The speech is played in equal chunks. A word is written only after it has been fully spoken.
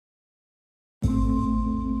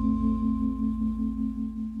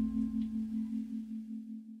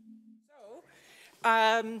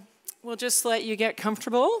We'll just let you get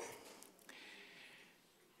comfortable.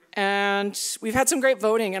 And we've had some great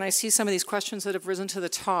voting, and I see some of these questions that have risen to the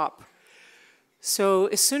top. So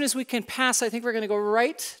as soon as we can pass, I think we're going to go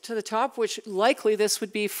right to the top, which likely this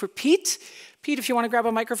would be for Pete. Pete, if you want to grab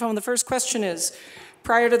a microphone, the first question is,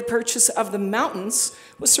 prior to the purchase of the mountains,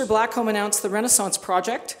 Whistler Blackcomb announced the Renaissance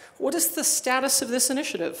Project. What is the status of this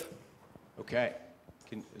initiative? Okay.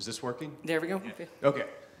 Is this working? There we go. Yeah. Okay.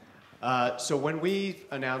 So when we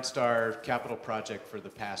announced our capital project for the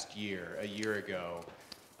past year, a year ago,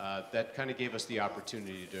 that kind of gave us the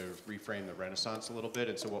opportunity to reframe the Renaissance a little bit.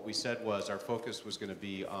 And so what we said was our focus was going to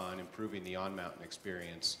be on improving the on-mountain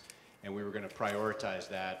experience. And we were going to prioritize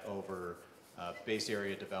that over base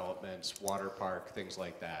area developments, water park, things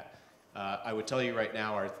like that. I would tell you right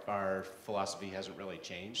now our philosophy hasn't really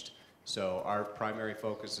changed. So our primary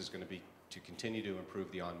focus is going to be to continue to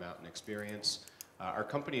improve the on-mountain experience. Our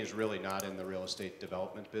company is really not in the real estate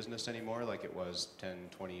development business anymore like it was 10,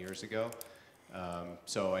 20 years ago.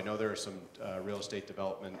 So I know there are some real estate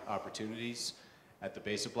development opportunities at the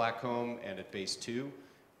base of Blackcomb and at base 2.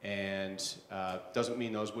 And doesn't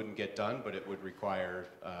mean those wouldn't get done, but it would require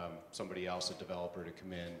somebody else, a developer, to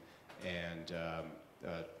come in and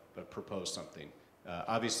propose something.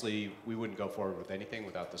 Obviously, we wouldn't go forward with anything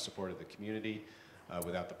without the support of the community,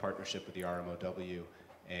 without the partnership with the RMOW,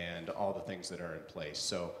 and all the things that are in place.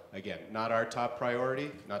 So again, not our top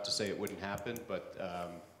priority, not to say it wouldn't happen, but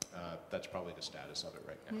that's probably the status of it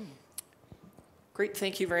right now. Great,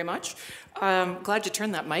 thank you very much. Glad you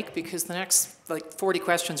turned that mic because the next 40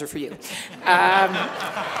 questions are for you.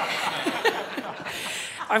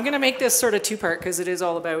 I'm going to make this sort of two-part because it is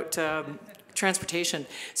all about transportation.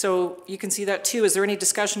 So you can see that too. Is there any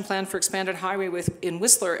discussion planned for expanded highway in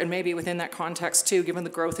Whistler, and maybe within that context too, given the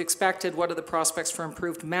growth expected, what are the prospects for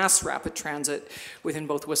improved mass rapid transit within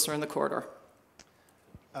both Whistler and the corridor?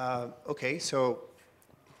 Okay, so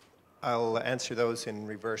I'll answer those in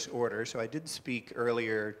reverse order. So I did speak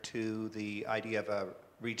earlier to the idea of a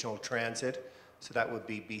regional transit. So that would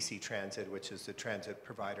be BC Transit, which is the transit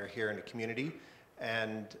provider here in the community.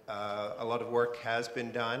 And a lot of work has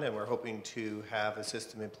been done, and we're hoping to have a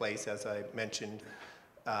system in place, as I mentioned,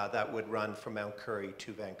 that would run from Mount Currie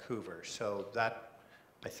to Vancouver. So that,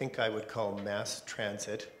 I think I would call mass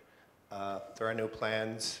transit. There are no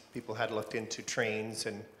plans. People had looked into trains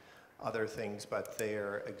and other things, but they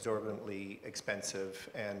are exorbitantly expensive.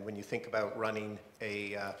 And when you think about running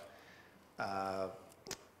a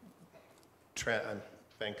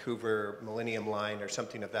Vancouver Millennium Line or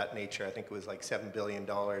something of that nature, I think it was like $7 billion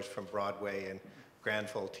from Broadway and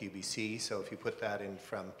Granville to UBC. So if you put that in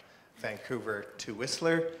from Vancouver to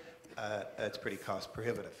Whistler, that's pretty cost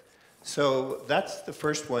prohibitive. So that's the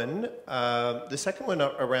first one. The second one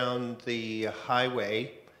around the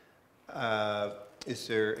highway, is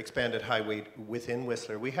there expanded highway within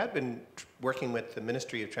Whistler? We had been working with the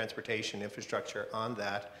Ministry of Transportation Infrastructure on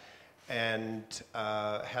that, and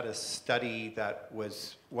had a study that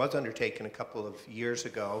was undertaken a couple of years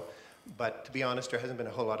ago, but to be honest, there hasn't been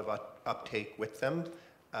a whole lot of uptake with them.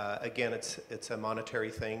 Again, it's a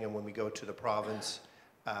monetary thing, and when we go to the province,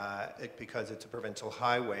 because it's a provincial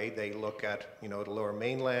highway, they look at the Lower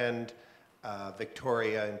Mainland,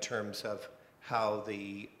 Victoria, in terms of how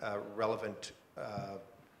the relevant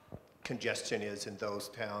congestion is in those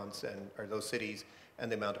towns or those cities,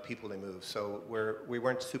 and the amount of people they move. So we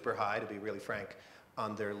weren't super high, to be really frank,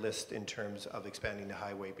 on their list in terms of expanding the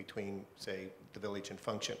highway between, say, the village and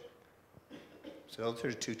Function. So those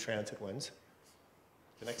are two transit ones.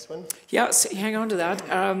 The next one? Yeah, so hang on to that.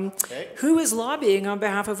 Okay. Who is lobbying on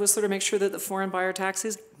behalf of Whistler to make sure that the foreign buyer tax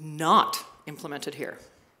is not implemented here?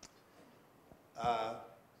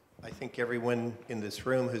 I think everyone in this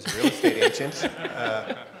room who's a real estate agent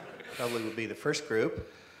probably would be the first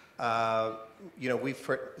group. We've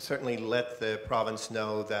certainly let the province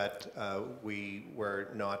know that we were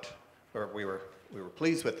not, or we were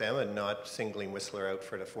pleased with them and not singling Whistler out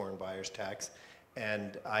for the foreign buyers tax.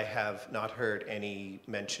 And I have not heard any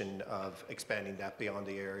mention of expanding that beyond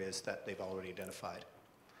the areas that they've already identified.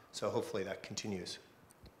 So hopefully that continues.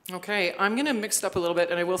 Okay, I'm going to mix it up a little bit,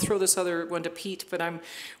 and I will throw this other one to Pete, but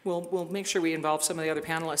we'll make sure we involve some of the other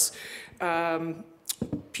panelists.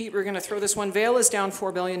 Pete, we're going to throw this one. Vail is down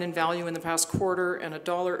 $4 billion in value in the past quarter, and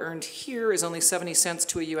 $1 earned here is only 70 cents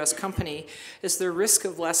to a U.S. company. Is there risk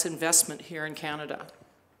of less investment here in Canada?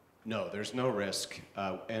 No, there's no risk.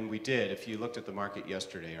 And we did. If you looked at the market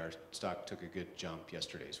yesterday, our stock took a good jump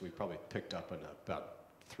yesterday. So we probably picked up about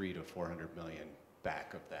 300 to 400 million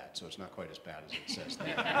back of that. So it's not quite as bad as it says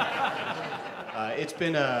there. it's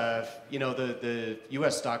been the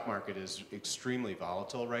U.S. stock market is extremely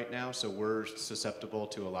volatile right now, so we're susceptible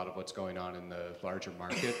to a lot of what's going on in the larger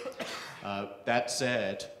market. That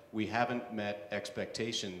said, we haven't met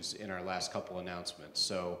expectations in our last couple announcements,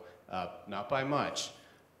 so not by much.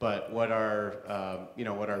 But what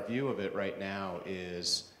our view of it right now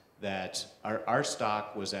is that our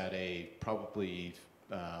stock was at a probably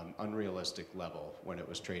unrealistic level when it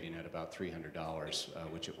was trading at about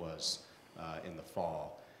 $300, which it was in the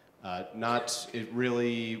fall. It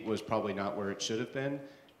really was probably not where it should have been.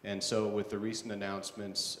 And so with the recent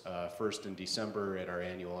announcements, first in December at our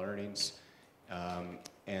annual earnings,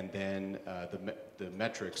 and then the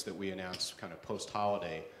metrics that we announce kind of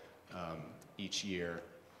post-holiday each year,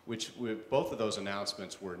 which both of those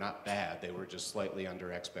announcements were not bad. They were just slightly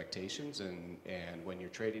under expectations, and when you're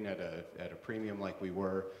trading at a premium like we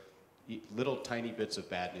were, little tiny bits of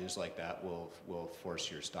bad news like that will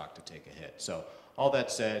force your stock to take a hit. So all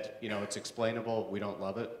that said, it's explainable. We don't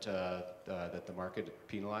love it that the market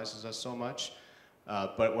penalizes us so much.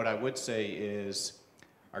 But what I would say is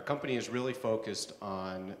our company is really focused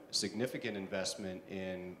on significant investment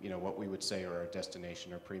in what we would say are our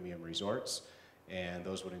destination or premium resorts. And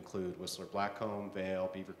those would include Whistler Blackcomb, Vail,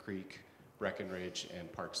 Beaver Creek, Breckenridge,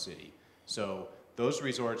 and Park City. So those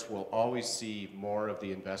resorts will always see more of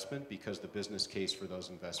the investment because the business case for those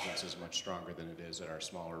investments is much stronger than it is at our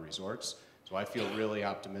smaller resorts. So I feel really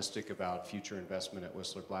optimistic about future investment at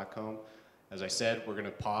Whistler Blackcomb. As I said, we're going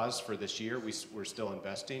to pause for this year. We're still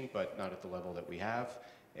investing, but not at the level that we have.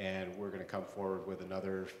 And we're going to come forward with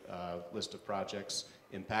another list of projects,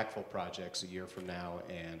 impactful projects, a year from now,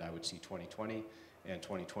 and I would see 2020 and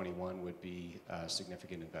 2021 would be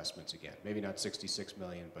significant investments again. Maybe not 66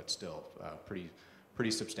 million, but still pretty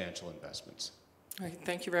substantial investments. All right,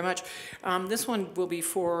 thank you very much. This one will be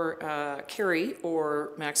for Carrie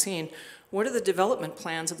or Maxine. What are the development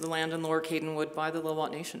plans of the land in Lower Cadenwood by the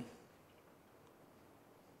Lilwat Nation?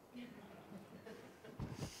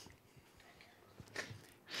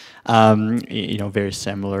 Very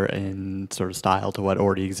similar in sort of style to what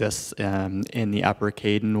already exists in the Upper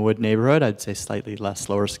Cadenwood neighborhood. I'd say slightly less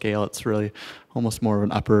lower scale. It's really almost more of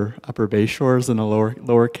an upper Bay Shores than a lower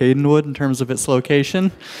Cadenwood in terms of its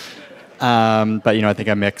location. But I think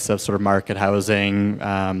a mix of sort of market housing,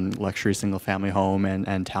 luxury single-family home,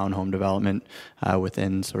 and townhome development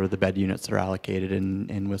within sort of the bed units that are allocated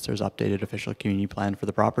in Whistler's updated official community plan for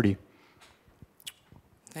the property.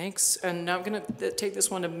 Thanks. And now I'm going to take this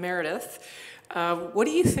one to Meredith. What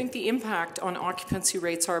do you think the impact on occupancy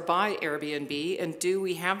rates are by Airbnb, and do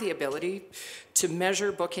we have the ability to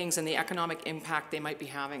measure bookings and the economic impact they might be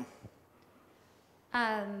having?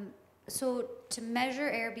 So to measure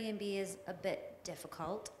Airbnb is a bit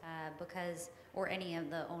difficult or any of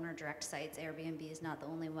the owner direct sites. Airbnb is not the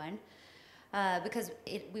only one. Because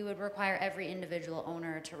we would require every individual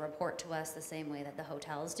owner to report to us the same way that the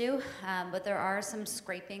hotels do. But there are some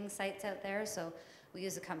scraping sites out there. So we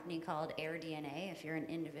use a company called AirDNA. If you're an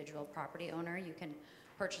individual property owner, you can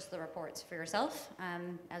purchase the reports for yourself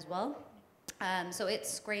as well. So it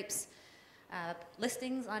scrapes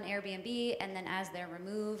listings on Airbnb, and then as they're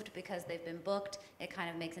removed because they've been booked, it kind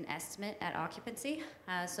of makes an estimate at occupancy.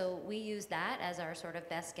 So we use that as our sort of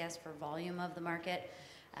best guess for volume of the market.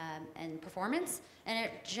 And performance, and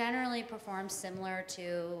it generally performs similar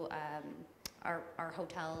to our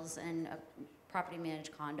hotels and property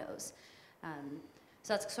managed condos.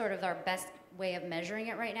 So that's sort of our best way of measuring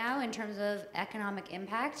it right now in terms of economic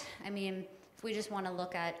impact. I mean, if we just want to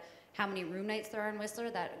look at how many room nights there are in Whistler,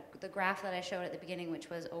 the graph that I showed at the beginning, which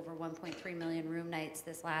was over 1.3 million room nights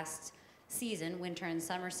this last season, winter and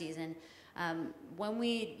summer season, when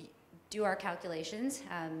we do our calculations,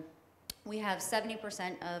 we have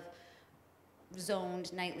 70% of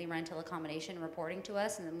zoned nightly rental accommodation reporting to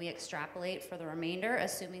us, and then we extrapolate for the remainder,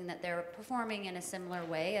 assuming that they're performing in a similar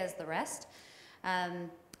way as the rest.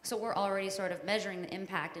 So we're already sort of measuring the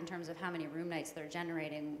impact in terms of how many room nights they're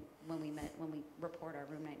generating when we report our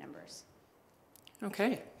room night numbers.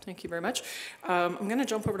 Okay, thank you very much. I'm going to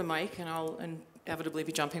jump over to Mike, and I'll inevitably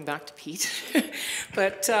be jumping back to Pete.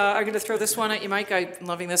 But I'm going to throw this one at you, Mike. I'm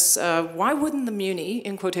loving this. Why wouldn't the Muni,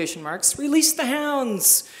 in quotation marks, release the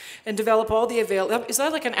hounds and develop all the available... Is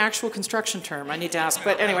that like an actual construction term? I need to ask.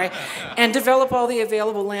 But anyway, and develop all the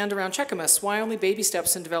available land around Cheakamus. Why only baby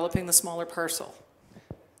steps in developing the smaller parcel?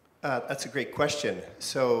 That's a great question.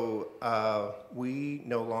 So we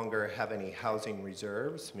no longer have any housing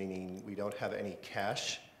reserves, meaning we don't have any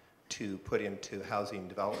cash to put into housing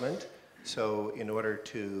development. So in order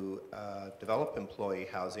to develop employee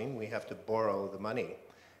housing, we have to borrow the money.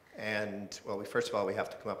 And, well, first of all, we have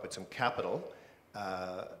to come up with some capital.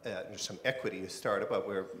 there's some equity to start, but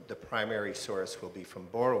where the primary source will be from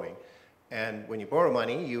borrowing. And when you borrow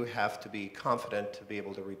money, you have to be confident to be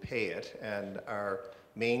able to repay it. And our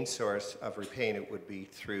main source of repaying it would be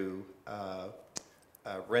through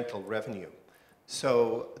rental revenue.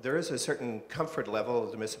 So there is a certain comfort level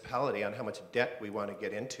of the municipality on how much debt we want to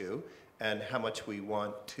get into and how much we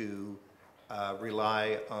want to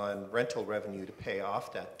rely on rental revenue to pay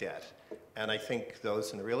off that debt. And I think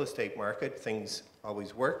those in the real estate market, things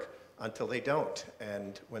always work until they don't.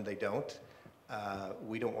 And when they don't,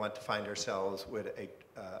 we don't want to find ourselves with an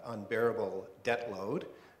unbearable debt load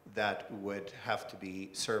that would have to be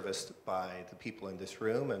serviced by the people in this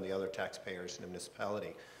room and the other taxpayers in the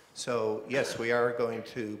municipality. So yes, we are going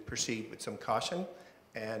to proceed with some caution,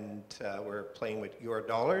 and we're playing with your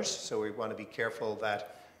dollars, so we want to be careful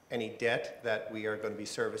that any debt that we are going to be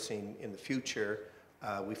servicing in the future,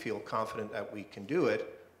 we feel confident that we can do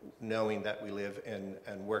it, knowing that we live in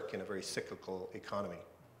and work in a very cyclical economy.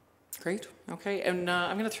 Great. Okay, and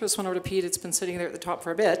I'm going to throw this one over to Pete. It's been sitting there at the top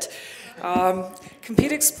for a bit. Can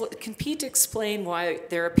Pete explain why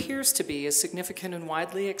there appears to be a significant and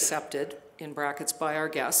widely accepted, in brackets by our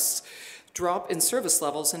guests, drop in service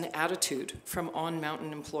levels and attitude from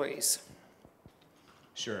on-mountain employees?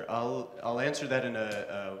 Sure. I'll answer that in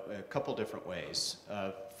a couple different ways.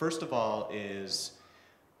 First of all is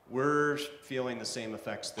we're feeling the same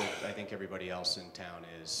effects that I think everybody else in town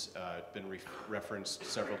is. Been referenced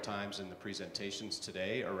several times in the presentations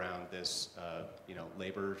today around this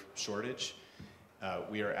labor shortage.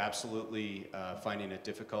 We are absolutely finding it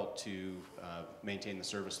difficult to maintain the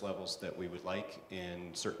service levels that we would like in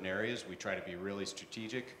certain areas. We try to be really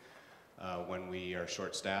strategic when we are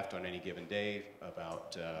short-staffed on any given day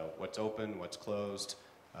about what's open, what's closed.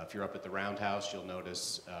 If you're up at the Roundhouse, you'll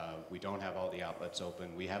notice we don't have all the outlets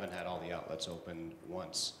open. We haven't had all the outlets open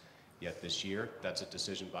once yet this year. That's a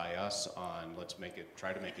decision by us on let's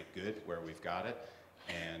try to make it good where we've got it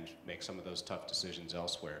and make some of those tough decisions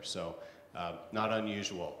elsewhere. So not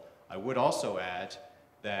unusual. I would also add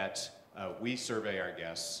that we survey our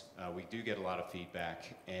guests. We do get a lot of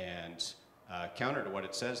feedback, and counter to what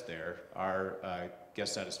it says there, our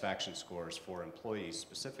guest satisfaction scores for employees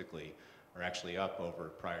specifically are actually up over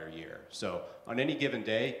prior year. So on any given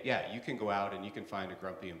day, yeah, you can go out and you can find a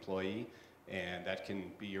grumpy employee, and that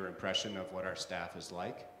can be your impression of what our staff is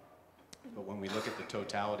like. But when we look at the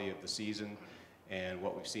totality of the season and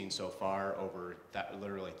what we've seen so far over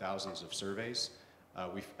literally thousands of surveys,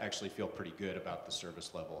 we actually feel pretty good about the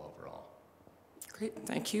service level overall. Great,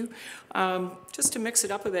 thank you. Just to mix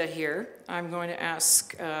it up a bit here, I'm going to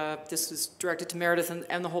ask, this is directed to Meredith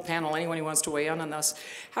and the whole panel, anyone who wants to weigh in on this.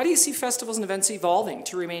 How do you see festivals and events evolving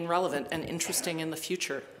to remain relevant and interesting in the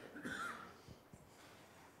future?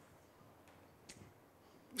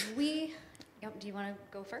 Do you want to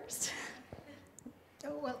go first?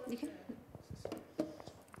 Oh, well, you can.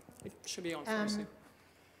 It should be on first.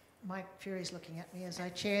 Mike Fury's looking at me as I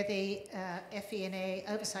chair the FE&A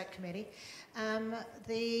Oversight Committee.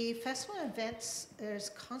 The festival and events is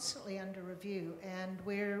constantly under review, and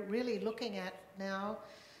we're really looking at now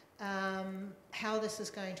how this is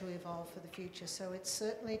going to evolve for the future. So it's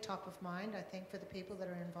certainly top of mind, I think, for the people that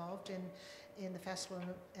are involved in the festival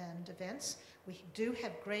and events. We do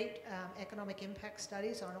have great economic impact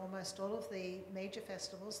studies on almost all of the major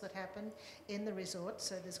festivals that happen in the resort,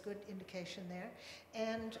 so there's good indication there.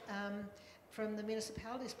 And from the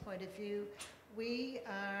municipality's point of view, we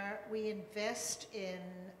invest in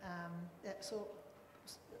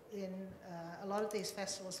a lot of these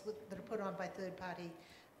festivals that are put on by third-party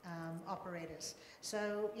operators.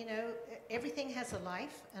 So, you know, everything has a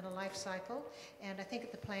life and a life cycle, and I think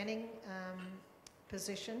at the planning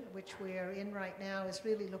position, which we are in right now, is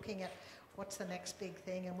really looking at what's the next big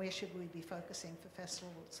thing and where should we be focusing for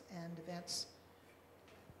festivals and events.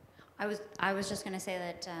 I was just going to say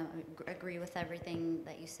that I agree with everything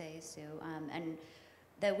that you say, Sue, and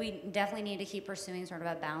that we definitely need to keep pursuing sort of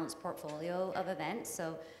a balanced portfolio of events.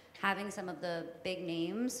 So having some of the big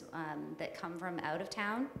names that come from out of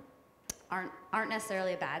town aren't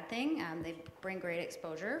necessarily a bad thing. They bring great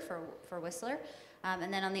exposure for Whistler.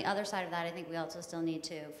 And then on the other side of that, I think we also still need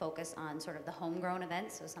to focus on sort of the homegrown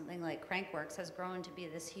events. So something like Crankworks has grown to be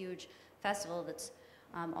this huge festival that's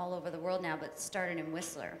all over the world now, but started in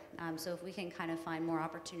Whistler. So if we can kind of find more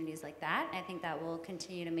opportunities like that, I think that will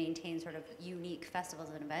continue to maintain sort of unique festivals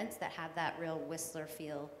and events that have that real Whistler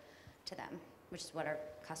feel to them, which is what our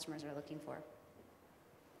customers are looking for.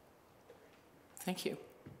 Thank you.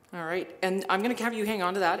 All right, and I'm going to have you hang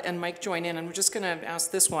on to that and Mike join in, and we're just going to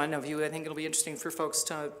ask this one of you. I think it'll be interesting for folks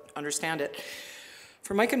to understand it.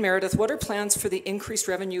 For Mike and Meredith, what are plans for the increased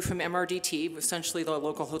revenue from MRDT, essentially the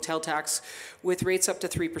local hotel tax, with rates up to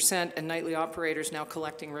 3% and nightly operators now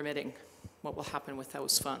collecting remitting? What will happen with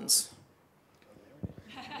those funds?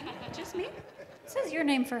 Just me? It says your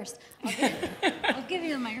name first. I'll give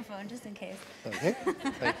you the microphone just in case. Okay,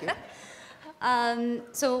 thank you.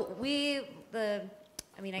 So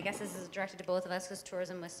I guess this is directed to both of us because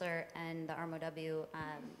Tourism Whistler and the RMOW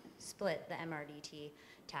split the MRDT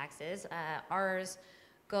taxes. Ours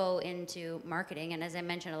go into marketing, and as I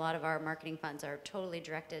mentioned, a lot of our marketing funds are totally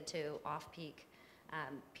directed to off-peak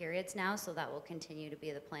periods now, so that will continue to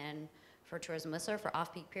be the plan for Tourism Whistler for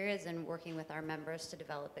off-peak periods and working with our members to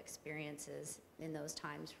develop experiences in those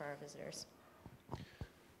times for our visitors.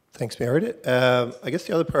 Thanks, Meredith. I guess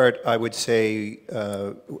the other part I would say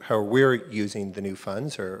how we're using the new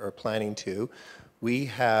funds or planning to. We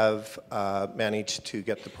have managed to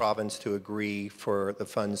get the province to agree for the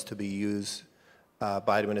funds to be used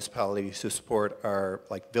by the municipalities to support our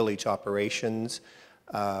village operations,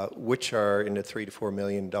 which are in the $3 to $4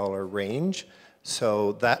 million range.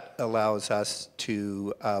 So that allows us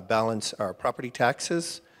to balance our property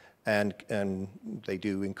taxes, and they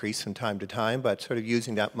do increase from time to time, but sort of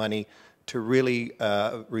using that money to really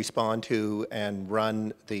respond to and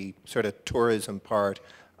run the sort of tourism part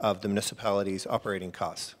of the municipality's operating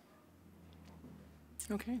costs.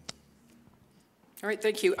 Okay. All right,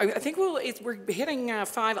 thank you. I think we're hitting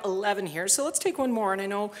 5:11 here, so let's take one more. And I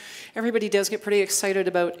know everybody does get pretty excited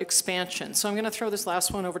about expansion, so I'm going to throw this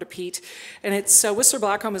last one over to Pete. And it's Whistler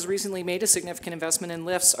Blackcomb has recently made a significant investment in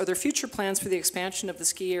lifts. Are there future plans for the expansion of the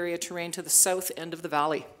ski area terrain to the south end of the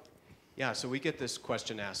valley? Yeah, so we get this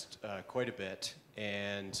question asked quite a bit,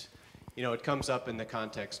 and it comes up in the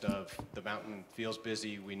context of the mountain feels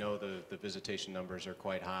busy. We know the visitation numbers are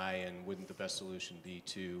quite high, and wouldn't the best solution be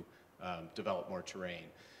to develop more terrain?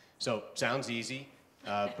 So sounds easy,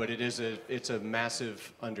 but it's a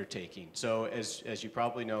massive undertaking. So as you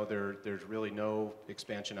probably know, there's really no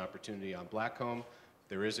expansion opportunity on Blackcomb.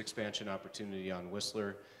 There is expansion opportunity on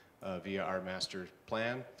Whistler via our master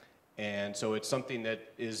plan. And so it's something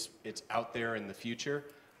that it's out there in the future.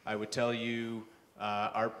 I would tell you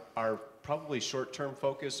our probably short-term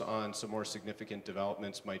focus on some more significant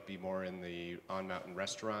developments might be more in the on-mountain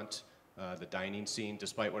restaurant, the dining scene.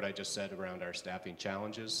 Despite what I just said around our staffing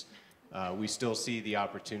challenges, we still see the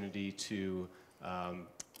opportunity to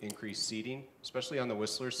increase seating, especially on the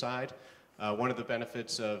Whistler side. One of the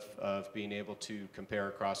benefits of being able to compare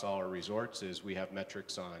across all our resorts is we have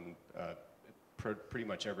metrics on pretty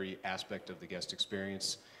much every aspect of the guest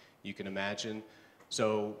experience you can imagine.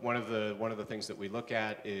 So one of the things that we look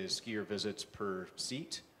at is skier visits per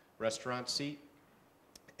seat, restaurant seat.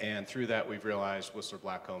 And through that, we've realized Whistler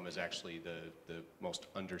Blackcomb is actually the most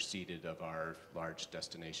underseated of our large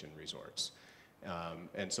destination resorts.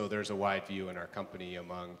 And so there's a wide view in our company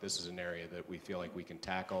this is an area that we feel like we can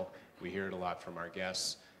tackle. We hear it a lot from our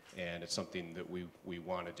guests, and it's something that we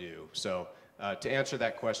want to do. So to answer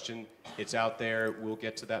that question, it's out there. We'll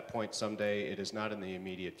get to that point someday. It is not in the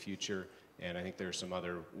immediate future, and I think there's some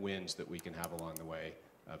other wins that we can have along the way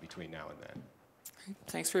between now and then.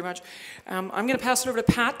 Thanks very much. I'm going to pass it over to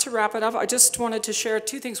Pat to wrap it up. I just wanted to share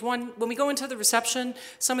two things. One, when we go into the reception,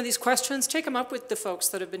 some of these questions, take them up with the folks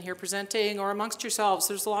that have been here presenting or amongst yourselves.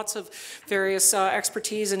 There's lots of various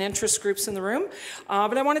expertise and interest groups in the room.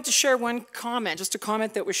 But I wanted to share one comment, just a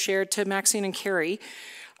comment that was shared to Maxine and Carrie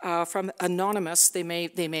from Anonymous. They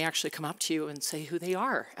may actually come up to you and say who they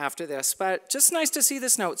are after this. But just nice to see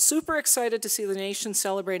this note. Super excited to see the nation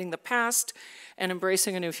celebrating the past and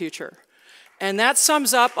embracing a new future. And that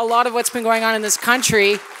sums up a lot of what's been going on in this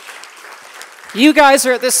country. You guys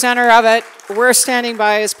are at the center of it. We're standing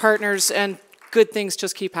by as partners, and good things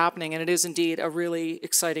just keep happening. And it is indeed a really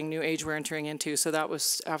exciting new age we're entering into. So that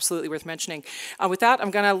was absolutely worth mentioning. With that,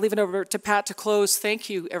 I'm going to leave it over to Pat to close. Thank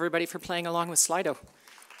you, everybody, for playing along with Slido.